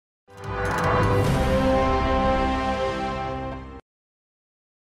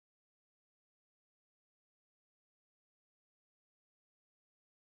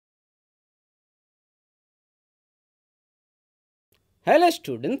Hello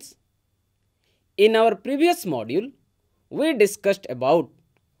students, in our previous module, we discussed about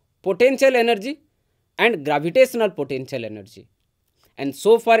potential energy and gravitational potential energy. And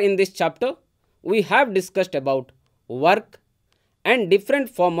so far in this chapter, we have discussed about work and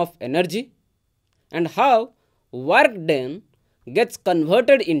different form of energy and how work done gets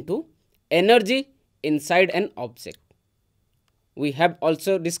converted into energy inside an object. We have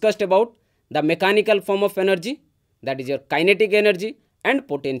also discussed about the mechanical form of energy, that is your kinetic energy and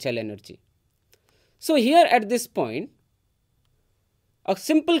potential energy. So here at this point, a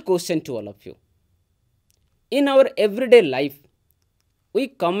simple question to all of you. In our everyday life, we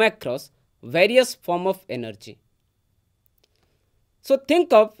come across various form of energy. So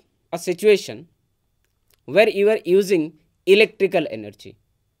think of a situation where you are using electrical energy.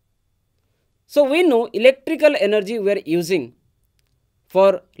 So we know electrical energy we are using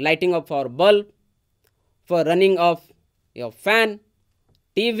for lighting of our bulb, for running of your fan,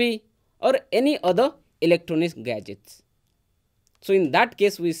 TV or any other electronic gadgets. So in that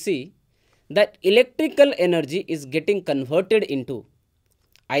case we see that electrical energy is getting converted into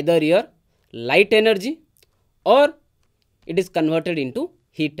either your light energy or it is converted into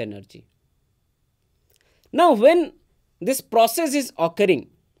heat energy. Now when this process is occurring,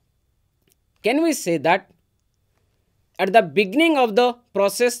 can we say that at the beginning of the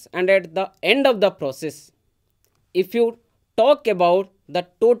process and at the end of the process, if you talk about the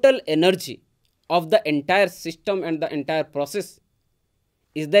total energy of the entire system and the entire process,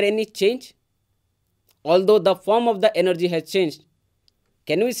 is there any change? Although the form of the energy has changed,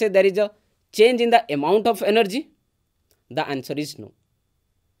 can we say there is a change in the amount of energy? The answer is no.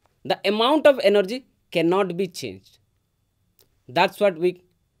 The amount of energy cannot be changed. That's what we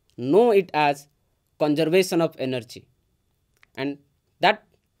know it as conservation of energy. And that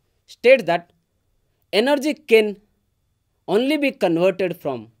states that energy can only be converted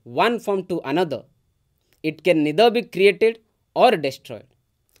from one form to another. It can neither be created or destroyed.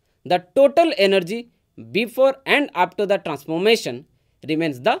 The total energy before and after the transformation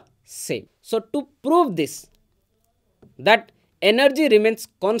remains the same. So to prove this, that energy remains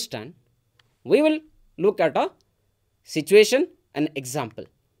constant, we will look at a situation, an example.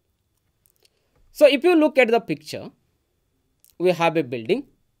 So if you look at the picture, we have a building.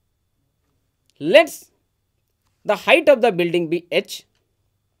 Let's the height of the building be h,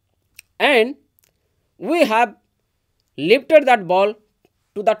 and we have lifted that ball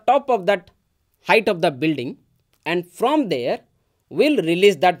to the top of that height of the building, and from there we'll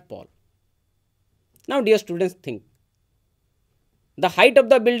release that ball. Now dear students, think, the height of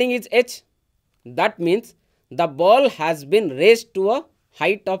the building is h, that means the ball has been raised to a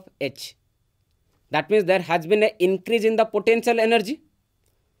height of h. That means there has been an increase in the potential energy.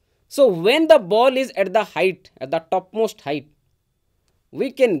 So when the ball is at the height, at the topmost height,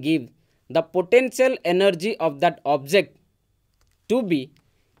 we can give the potential energy of that object to be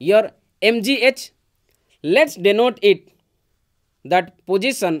your mgh. Let's denote it, that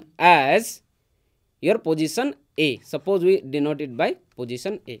position, as your position A. Suppose we denote it by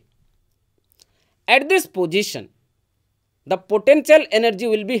position A. At this position, the potential energy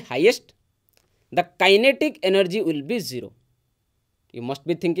will be highest, the kinetic energy will be 0. You must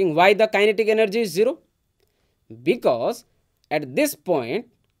be thinking, why the kinetic energy is 0? Because at this point,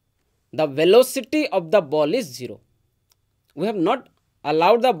 the velocity of the ball is 0. We have not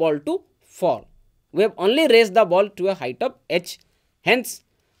allowed the ball to fall. We have only raised the ball to a height of h. Hence,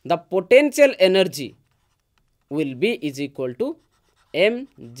 the potential energy will be is equal to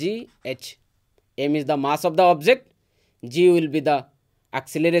mgh. M is the mass of the object, g will be the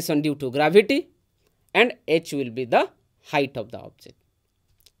acceleration due to gravity, and h will be the height of the object.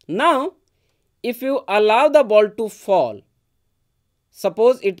 Now, if you allow the ball to fall,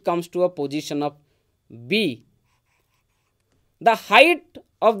 suppose it comes to a position of B, the height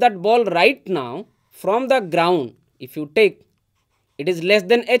of that ball right now from the ground, if you take, it is less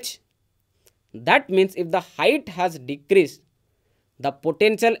than h. That means if the height has decreased, the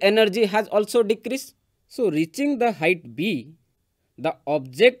potential energy has also decreased. So reaching the height B, the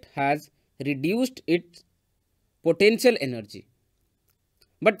object has reduced its potential energy.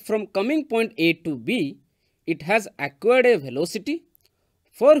 But from coming point A to B, it has acquired a velocity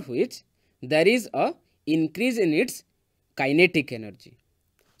for which there is a increase in its kinetic energy.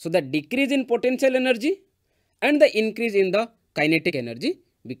 So the decrease in potential energy and the increase in the kinetic energy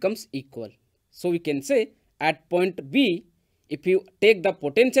becomes equal. So we can say at point B, if you take the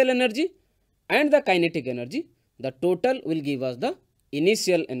potential energy and the kinetic energy, the total will give us the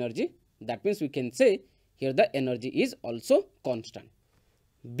initial energy. That means we can say here the energy is also constant.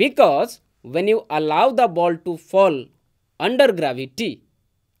 Because when you allow the ball to fall under gravity,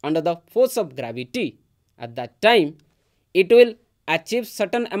 under the force of gravity, at that time it will achieve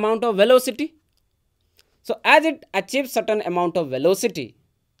certain amount of velocity. So as it achieves certain amount of velocity,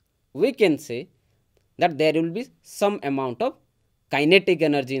 we can say that there will be some amount of kinetic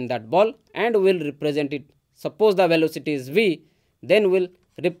energy in that ball, and we will represent it. Suppose the velocity is v, then we will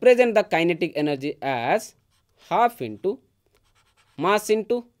represent the kinetic energy as half into mass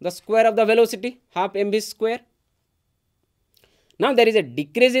into the square of the velocity, half mv square. Now there is a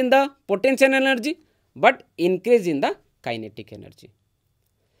decrease in the potential energy but increase in the kinetic energy.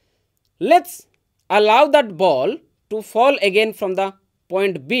 Let's allow that ball to fall again from the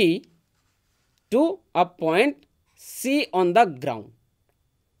point B to a point C on the ground.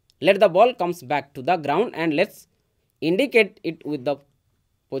 Let the ball comes back to the ground and let's indicate it with the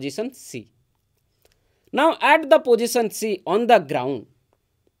position C. Now at the position C on the ground,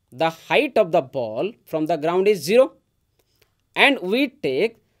 the height of the ball from the ground is 0, and we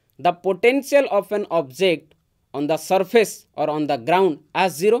take the potential of an object on the surface or on the ground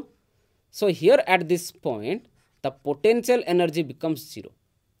as 0. So here at this point the potential energy becomes 0,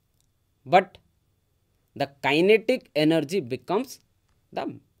 but the kinetic energy becomes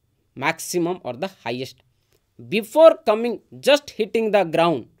the maximum or the highest. Before coming, just hitting the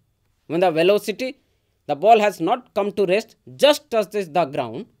ground, when the velocity, the ball has not come to rest, just touches the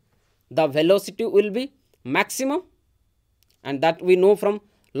ground, the velocity will be maximum, and that we know from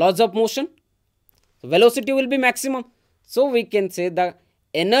laws of motion. Velocity will be maximum. So we can say the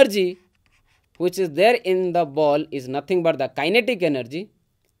energy which is there in the ball is nothing but the kinetic energy,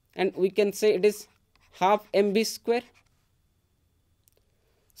 and we can say it is half mv square.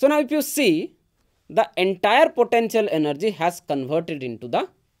 So now if you see, the entire potential energy has converted into the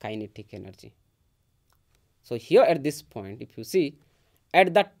kinetic energy. So here at this point, if you see,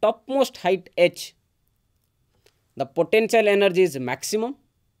 at the topmost height h, the potential energy is maximum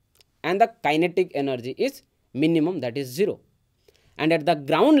and the kinetic energy is minimum, that is 0. And at the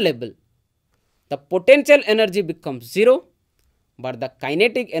ground level, the potential energy becomes 0, but the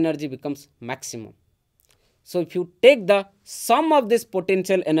kinetic energy becomes maximum. So if you take the sum of this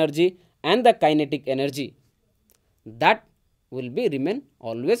potential energy and the kinetic energy, that will be remain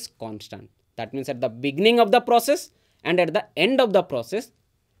always constant. That means at the beginning of the process and at the end of the process,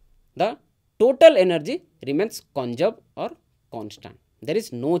 the total energy remains conserved or constant. There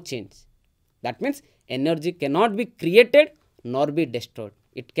is no change. That means energy cannot be created nor be destroyed.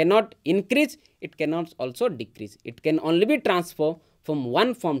 It cannot increase, it cannot also decrease. It can only be transferred from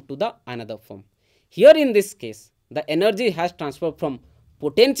one form to the another form. Here in this case, the energy has transferred from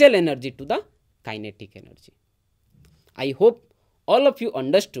potential energy to the kinetic energy. I hope all of you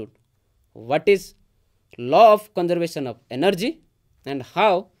understood what is law of conservation of energy and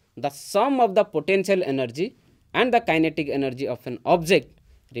how the sum of the potential energy and the kinetic energy of an object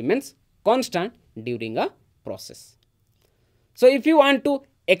remains constant during a process. So if you want to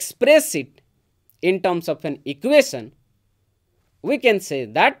express it in terms of an equation, we can say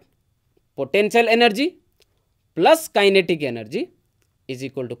that potential energy plus kinetic energy is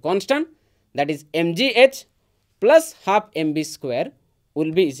equal to constant, that is mgh plus half mv square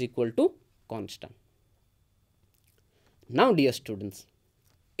will be is equal to constant. Now dear students,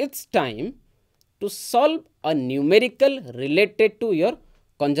 it's time to solve a numerical related to your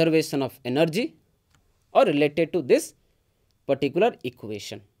conservation of energy or related to this particular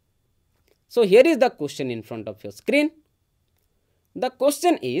equation. So here is the question in front of your screen. The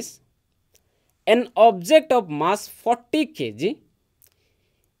question is, an object of mass 40 kg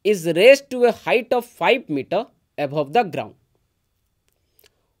is raised to a height of 5 meter above the ground.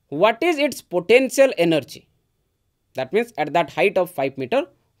 What is its potential energy? That means at that height of 5 meter,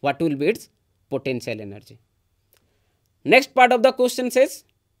 what will be its potential energy? Next part of the question says,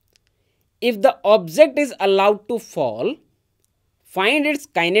 if the object is allowed to fall, find its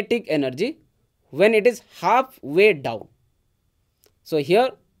kinetic energy when it is halfway down. So here,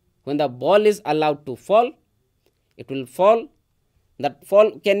 when the ball is allowed to fall, it will fall. That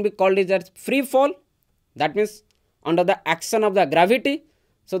fall can be called as free fall. That means under the action of the gravity.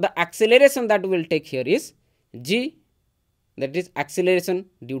 So the acceleration that we will take here is g, that is acceleration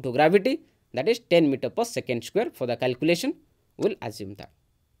due to gravity, that is 10 meter per second square. For the calculation, we will assume that.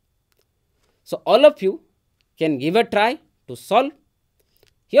 So all of you can give a try to solve.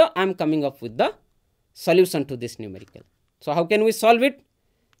 Here I am coming up with the solution to this numerical. So how can we solve it?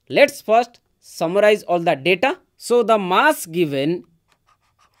 Let's first summarize all the data. So the mass given,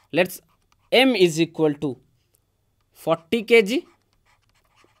 let's m is equal to 40 kg.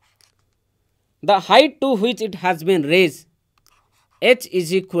 The height to which it has been raised, h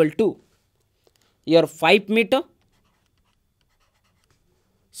is equal to your 5 meter.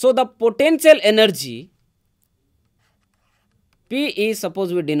 So the potential energy P is,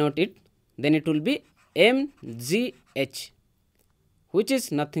 suppose we denote it, then it will be mgh, which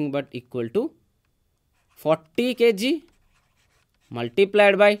is nothing but equal to 40 kg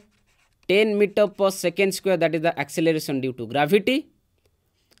multiplied by 10 meter per second square, that is the acceleration due to gravity,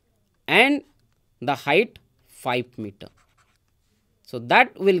 and the height 5 meter. So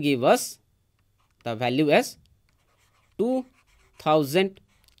that will give us the value as 2000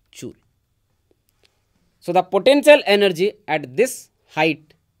 joule. So the potential energy at this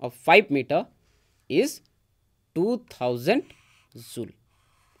height of 5 meter is 2000 joule.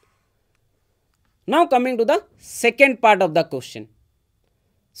 Now coming to the second part of the question.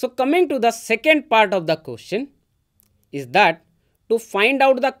 So coming to the second part of the question is that to find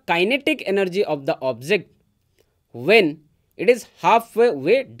out the kinetic energy of the object when it is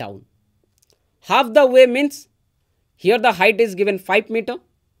halfway down. Half the way means here the height is given 5 meter.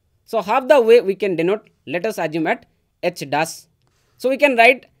 So half the way we can denote, let us assume at h dash. So we can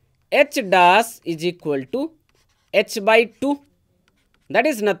write h dash is equal to h by 2, that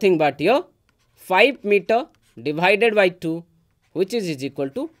is nothing but here 5 meter divided by 2, which is equal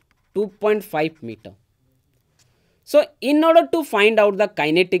to 2.5 meter. So in order to find out the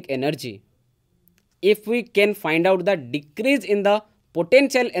kinetic energy, if we can find out the decrease in the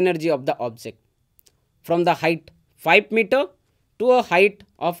potential energy of the object from the height 5 meter to a height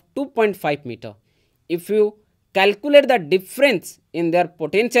of 2.5 meter, if you calculate the difference in their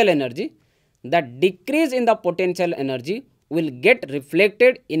potential energy, the decrease in the potential energy will get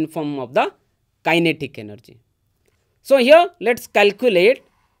reflected in form of the kinetic energy. So here let us calculate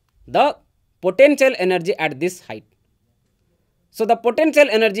the potential energy at this height. So the potential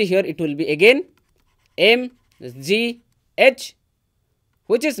energy here, it will be again mgh,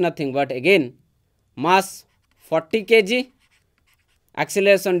 which is nothing but again mass 40 kg,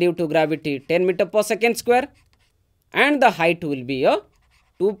 acceleration due to gravity 10 meter per second square, and the height will be a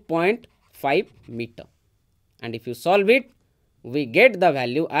 2.5 meter. And if you solve it, we get the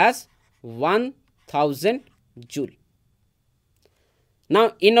value as 1000 joule.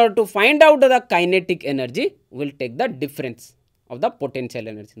 Now in order to find out the kinetic energy, we will take the difference of the potential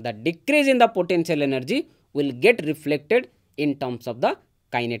energy. The decrease in the potential energy will get reflected in terms of the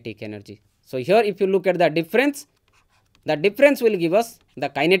kinetic energy. So here if you look at the difference will give us the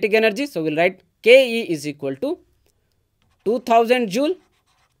kinetic energy. So we will write Ke is equal to 2000 joule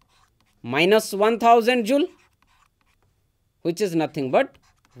minus 1000 joule, which is nothing but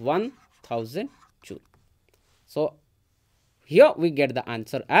 1000 joule. So here we get the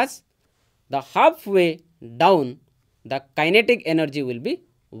answer as the halfway down the kinetic energy will be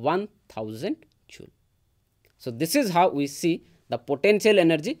 1000 joule. So this is how we see the potential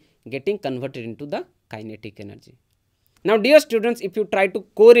energy getting converted into the kinetic energy. Now dear students, if you try to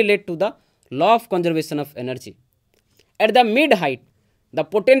correlate to the law of conservation of energy, at the mid height the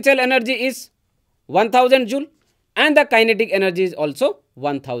potential energy is 1000 joule and the kinetic energy is also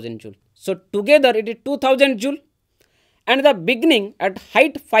 1000 joule. So together it is 2000 joule, and the beginning at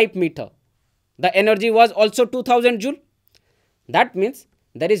height 5 meter the energy was also 2000 joule. That means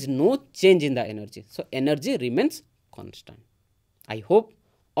there is no change in the energy. So energy remains constant. I hope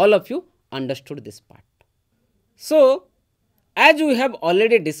all of you understood this part. So as we have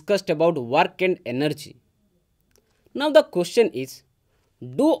already discussed about work and energy, now the question is,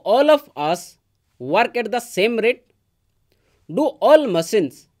 do all of us work at the same rate? Do all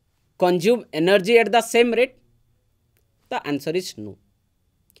machines consume energy at the same rate? The answer is no.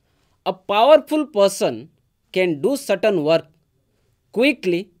 A powerful person can do certain work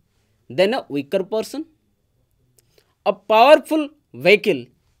quickly than a weaker person. A powerful vehicle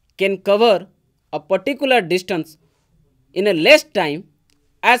can cover a particular distance in a less time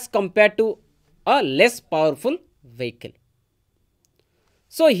as compared to a less powerful vehicle.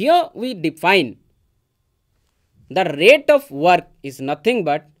 So here we define the rate of work is nothing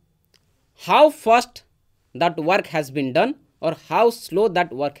but how fast that work has been done or how slow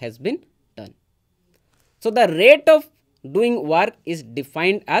that work has been done. So the rate of doing work is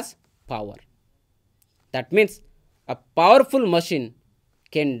defined as power. That means a powerful machine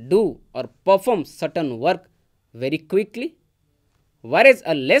can do or perform certain work very quickly, whereas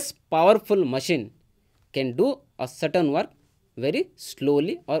a less powerful machine can do a certain work very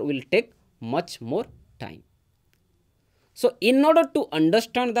slowly or will take much more time. So in order to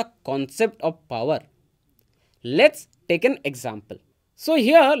understand the concept of power, let's take an example. So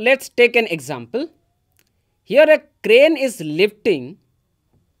here let's take an example. Here a crane is lifting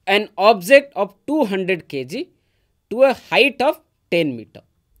an object of 200 kg to a height of 10 meter.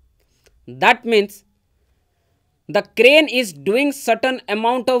 That means the crane is doing certain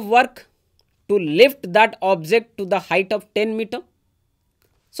amount of work to lift that object to the height of 10 meter.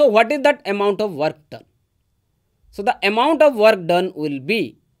 So what is that amount of work done? So the amount of work done will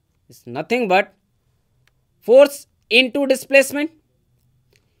be is nothing but force into displacement.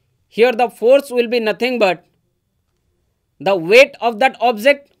 Here the force will be nothing but the weight of that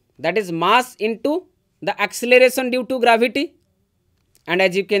object, that is mass into the acceleration due to gravity, and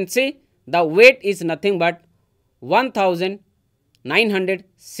as you can see the weight is nothing but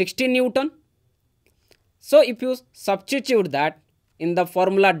 1960 Newton. So if you substitute that in the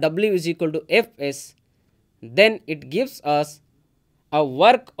formula W is equal to Fs, then it gives us a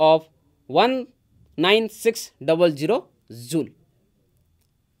work of 19600 joule.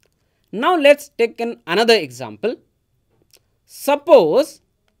 Now let's take another example. Suppose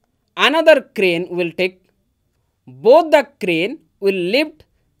another crane will take, both the crane will lift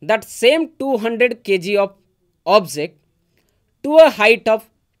that same 200 kg of object to a height of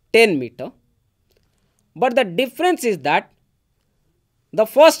 10 meter. But the difference is that the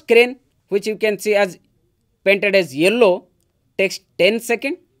first crane, which you can see as painted as yellow, takes 10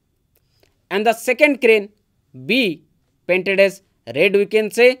 seconds, and the second crane B, painted as red, we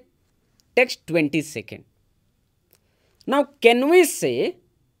can say takes 20 seconds. Now can we say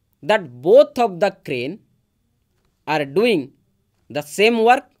that both of the crane are doing the same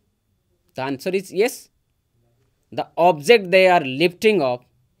work? The answer is yes. The object they are lifting up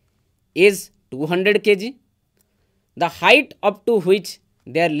is 200 kg. The height up to which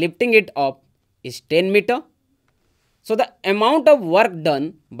they are lifting it up is 10 meter. So the amount of work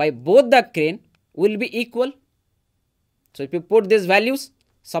done by both the crane will be equal. So if you put these values,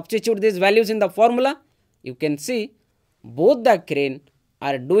 substitute these values in the formula, you can see both the crane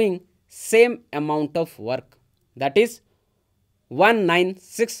are doing same amount of work, that is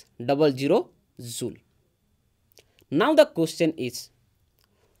 19600 joule. Now the question is,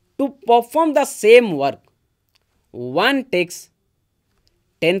 to perform the same work, one takes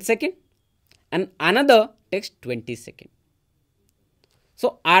 10 seconds and another takes 20 seconds.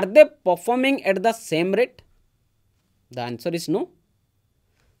 So are they performing at the same rate? The answer is no.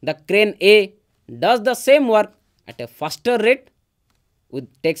 The crane A does the same work at a faster rate, which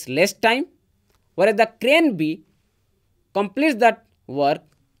takes less time, whereas the crane B completes that work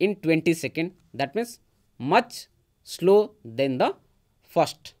in 20 seconds, that means much slow than the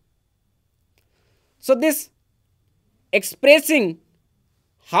first. So this expressing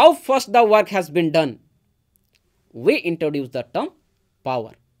how fast the work has been done, we introduce the term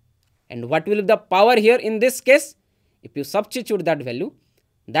power. And what will be the power here in this case? If you substitute that value,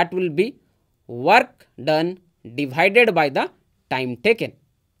 that will be work done divided by the time taken.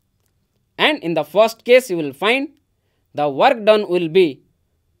 And in the first case, you will find the work done will be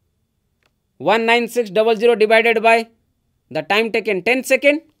 19600 divided by the time taken 10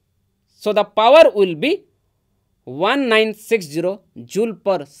 seconds. So the power will be 1960 joule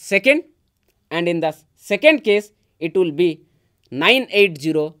per second, and in the second case it will be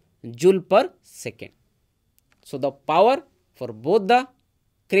 980 joule per second. So the power for both the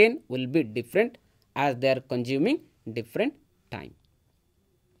crane will be different as they are consuming different time.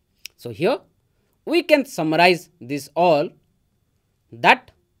 So here we can summarize this all,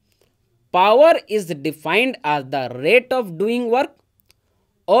 that power is defined as the rate of doing work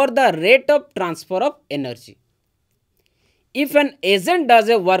or the rate of transfer of energy. If an agent does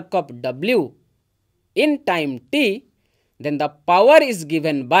a work of W in time T, then the power is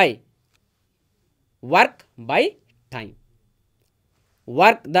given by work by time.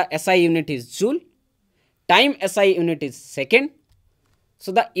 Work, the SI unit is joule, time SI unit is second.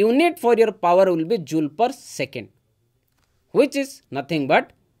 So the unit for your power will be joule per second, which is nothing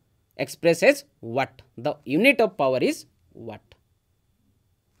but expressed as watt. The unit of power is watt.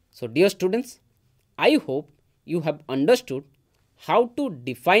 So dear students, I hope you have understood how to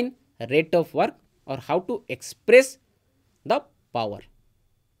define rate of work or how to express the power.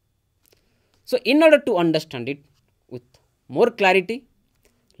 So in order to understand it with more clarity,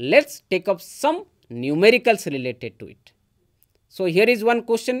 let's take up some numericals related to it. So here is one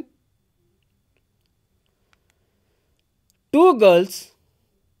question. Two girls,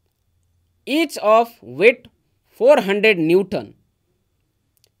 each of weight 400 Newton,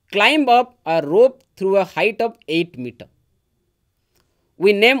 climb up a rope through a height of 8 meter.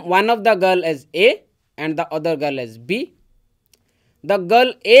 We name one of the girl as A and the other girl as B. The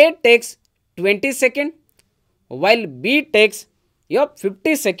girl A takes 20 seconds while B takes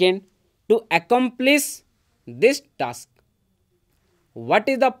 50 seconds to accomplish this task. What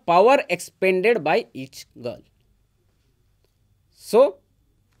is the power expended by each girl? So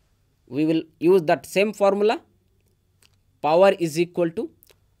we will use that same formula. power is equal to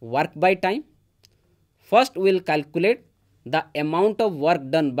work by time. First we will calculate the amount of work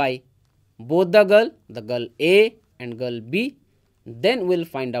done by both the girl A and girl B. Then we will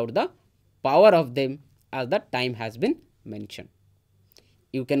find out the power of them as the time has been mentioned.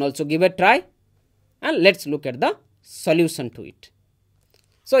 You can also give a try and let's look at the solution to it.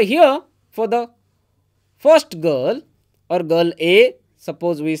 So here for the first girl or girl A,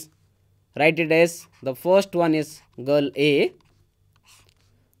 suppose we write it as the first one is girl A.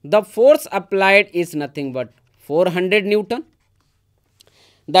 The force applied is nothing but 400 Newton.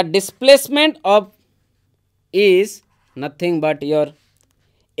 The displacement of is nothing but your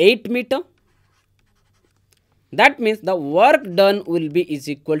 8 meter. That means the work done will be is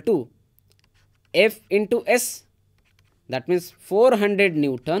equal to F into S. That means 400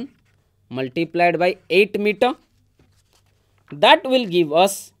 Newton multiplied by 8 meter. That will give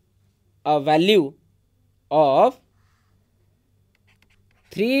us a value of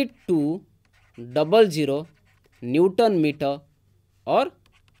 3200 Newton meter or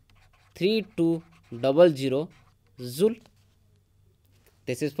 3200 joule.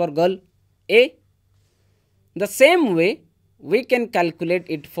 This is for girl A. The same way we can calculate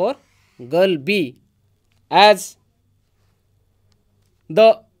it for girl B, as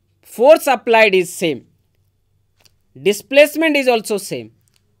the force applied is same, displacement is also same.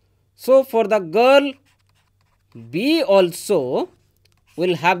 So for the girl B also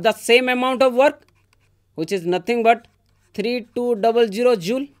will have the same amount of work, which is nothing but 3200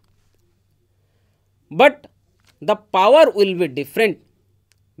 joule. But the power will be different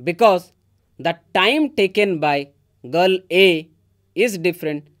because the time taken by girl A is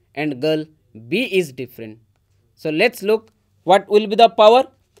different and girl B is different. So let's look what will be the power.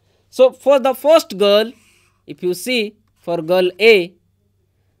 So for the first girl, if you see for girl A,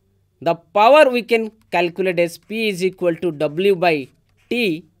 the power we can calculate as P is equal to W by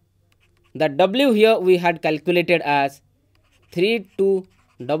T. The W here we had calculated as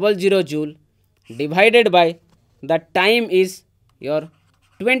 3200 joule divided by the time is your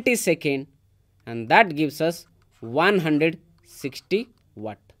 20 seconds, and that gives us 160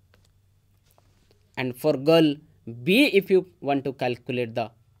 watt. And for girl B, if you want to calculate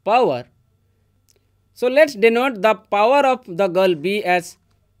the power, so let's denote the power of the girl B as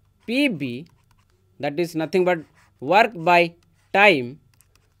PB, that is nothing but work by time.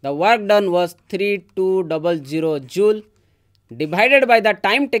 The work done was 3200 joule divided by the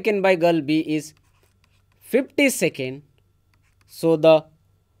time taken by girl B is 50 seconds. So the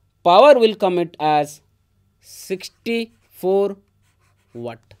power will come it as 64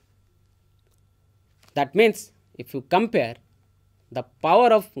 watt. That means if you compare the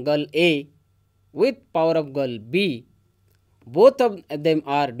power of girl A with power of girl B, both of them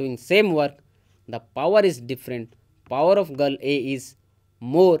are doing same work. The power is different. Power of girl A is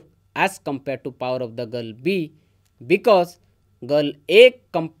more as compared to power of the girl B, because girl A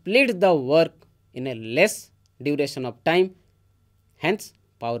completes the work in a less duration of time, hence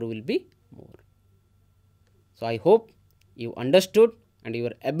power will be more. So I hope you understood and you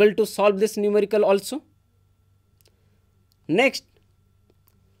are able to solve this numerical also. Next,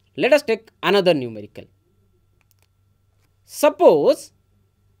 let us take another numerical. Suppose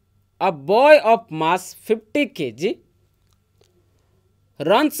a boy of mass 50 kg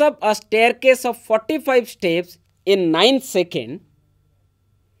runs up a staircase of 45 steps in 9 seconds.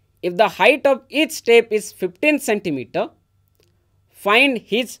 If the height of each step is 15 centimeter, find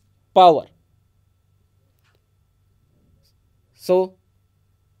his power. So,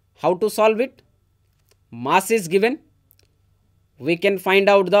 how to solve it? Mass is given. We can find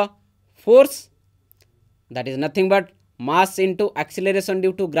out the force, that is nothing but mass into acceleration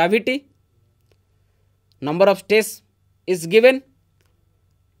due to gravity. Number of steps is given,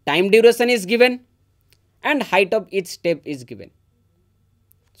 time duration is given, and height of each step is given.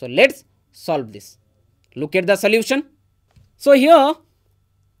 So let's solve this. Look at the solution. So here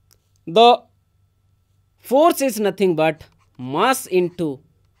the force is nothing but mass into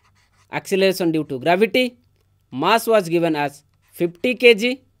acceleration due to gravity. Mass was given as 50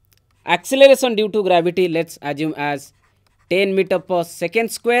 kg. Acceleration due to gravity, let's assume as 10 meter per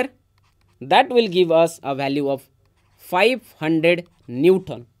second square. That will give us a value of 500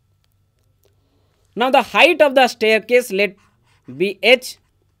 Newton. Now the height of the staircase let be h.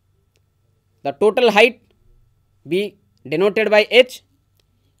 The total height be denoted by h.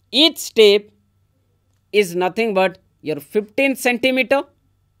 Each step is nothing but your 15 centimeter.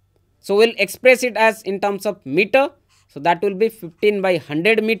 So we'll express it as in terms of meter. So that will be 15 by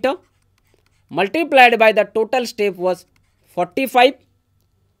 100 meter multiplied by the total step was 45.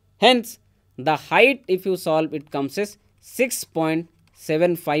 Hence the height, if you solve, it comes as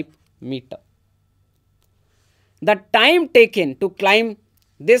 6.75 meter. The time taken to climb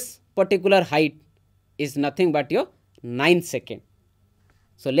this particular height is nothing but your 9 seconds.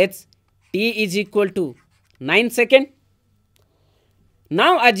 So let's t is equal to 9 seconds.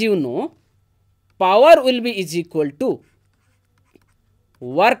 Now as you know, power will be is equal to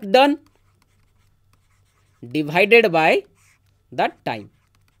work done divided by the time.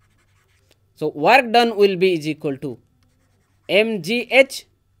 So work done will be is equal to mgh,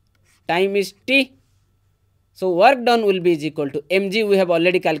 time is t. So work done will be is equal to mg, we have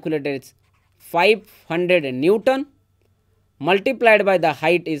already calculated, it's 500 Newton, multiplied by the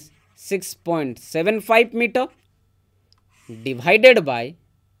height is 6.75 meter, divided by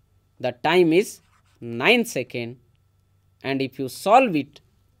the time is 9 seconds, and if you solve it,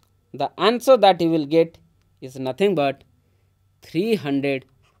 the answer that you will get is nothing but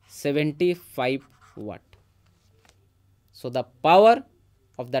 375 watt. So the power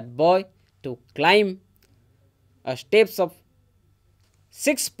of that boy to climb a steps of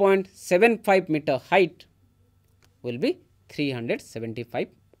 6.75 meter height will be 375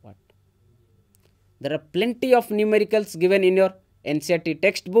 watt. There are plenty of numericals given in your NCERT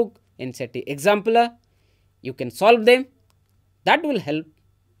textbook, NCERT exampler. You can solve them. That will help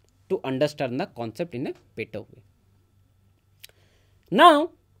to understand the concept in a better way.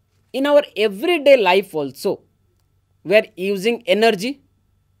 Now, in our everyday life also, we are using energy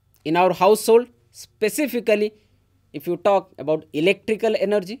in our household, specifically if you talk about electrical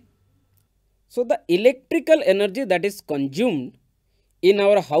energy. So the electrical energy that is consumed in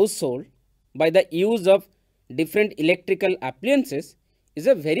our household by the use of different electrical appliances is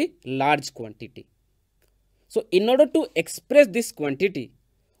a very large quantity. So in order to express this quantity,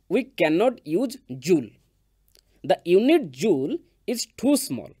 we cannot use joule. The unit joule is too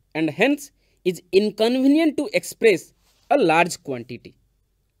small and hence is inconvenient to express a large quantity.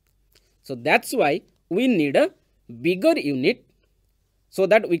 So that's why we need a bigger unit so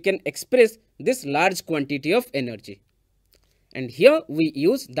that we can express this large quantity of energy. And here we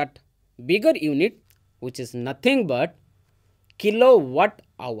use that bigger unit, which is nothing but kilowatt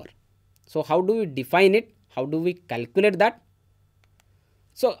hour. So how do we define it? How do we calculate that?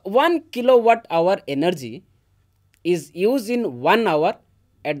 So 1 kilowatt hour energy is used in 1 hour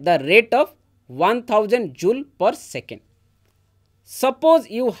at the rate of 1000 joule per second. Suppose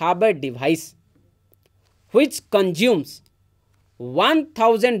you have a device which consumes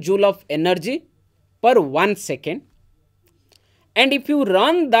 1000 joule of energy per 1 second, and if you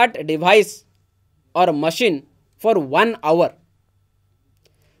run that device or machine for 1 hour,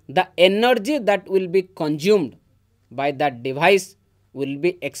 the energy that will be consumed by that device will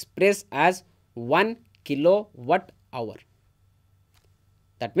be expressed as 1 kilowatt hour.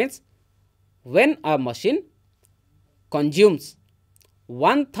 That means when a machine consumes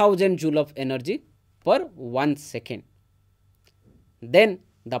 1000 joule of energy per 1 second, then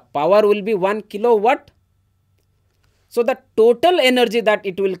the power will be 1 kilowatt. So the total energy that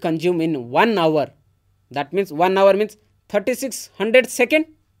it will consume in 1 hour, that means 1 hour means 3600 seconds.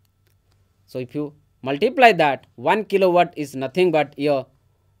 So if you multiply that, 1 kilowatt is nothing but your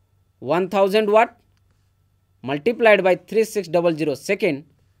 1000 watt multiplied by 3600 second,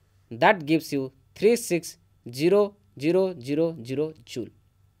 that gives you 360,000 joule,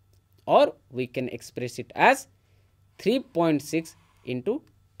 or we can express it as 3.6 into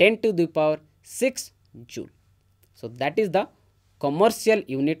 10 to the power 6 joule. So that is the commercial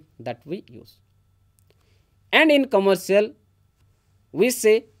unit that we use. And in commercial, we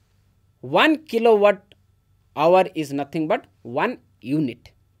say 1 kilowatt hour is nothing but 1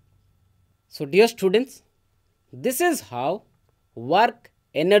 unit. So dear students, this is how work,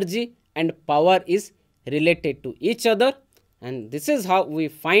 energy and power is related to each other, and this is how we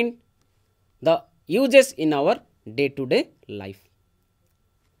find the uses in our day-to-day life.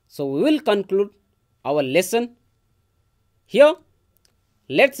 So we will conclude our lesson here.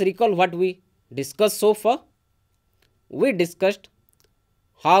 Let's recall what we discussed so far. We discussed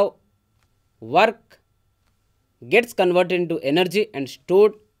how work gets converted into energy and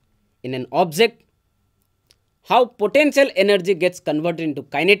stored in an object, how potential energy gets converted into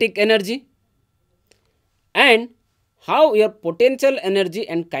kinetic energy, and how your potential energy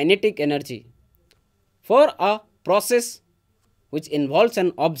and kinetic energy for a process which involves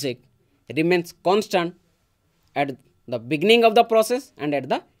an object remains constant at the beginning of the process and at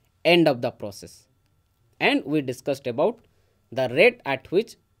the end of the process. And we discussed about the rate at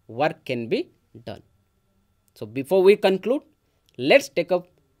which work can be done. So before we conclude, let's take up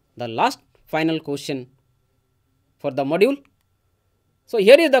the last final question for the module. So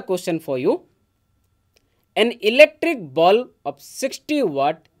here is the question for you. An electric bulb of 60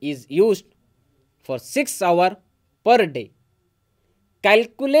 watt is used for 6 hours per day.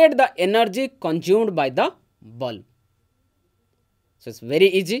 Calculate the energy consumed by the bulb. So it's very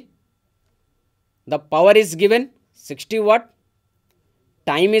easy. The power is given 60 watt,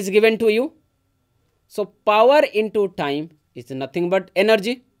 time is given to you. So power into time is nothing but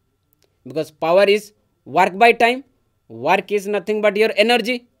energy, because power is work by time, work is nothing but your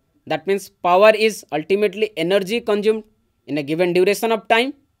energy. That means power is ultimately energy consumed in a given duration of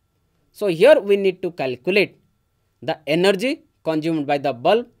time. So here we need to calculate the energy consumed by the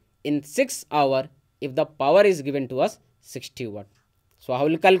bulb in 6 hours if the power is given to us 60 watt. So how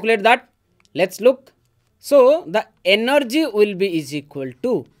will you calculate that? Let's look. So the energy will be is equal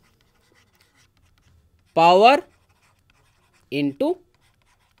to power into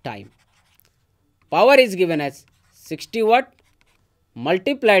time. Power is given as 60 watt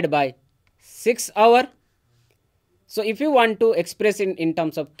multiplied by 6 hour. So if you want to express in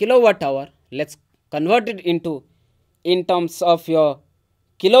terms of kilowatt hour, let's convert it into in terms of your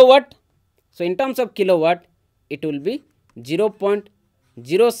kilowatt. So in terms of kilowatt, it will be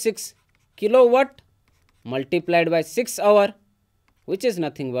 0.06 kilowatt multiplied by 6 hour, which is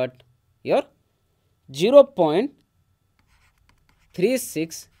nothing but your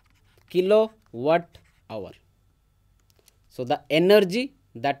 0.36 kilowatt hour. So the energy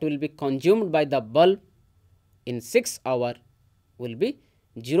that will be consumed by the bulb in 6 hours will be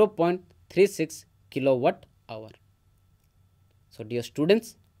 0.36 kilowatt hour. So dear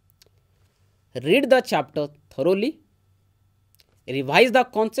students, read the chapter thoroughly, revise the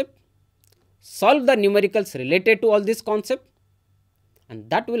concept, solve the numericals related to all this concept, and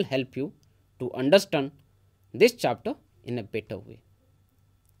that will help you to understand this chapter in a better way.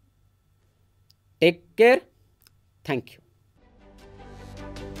 Take care. Thank you.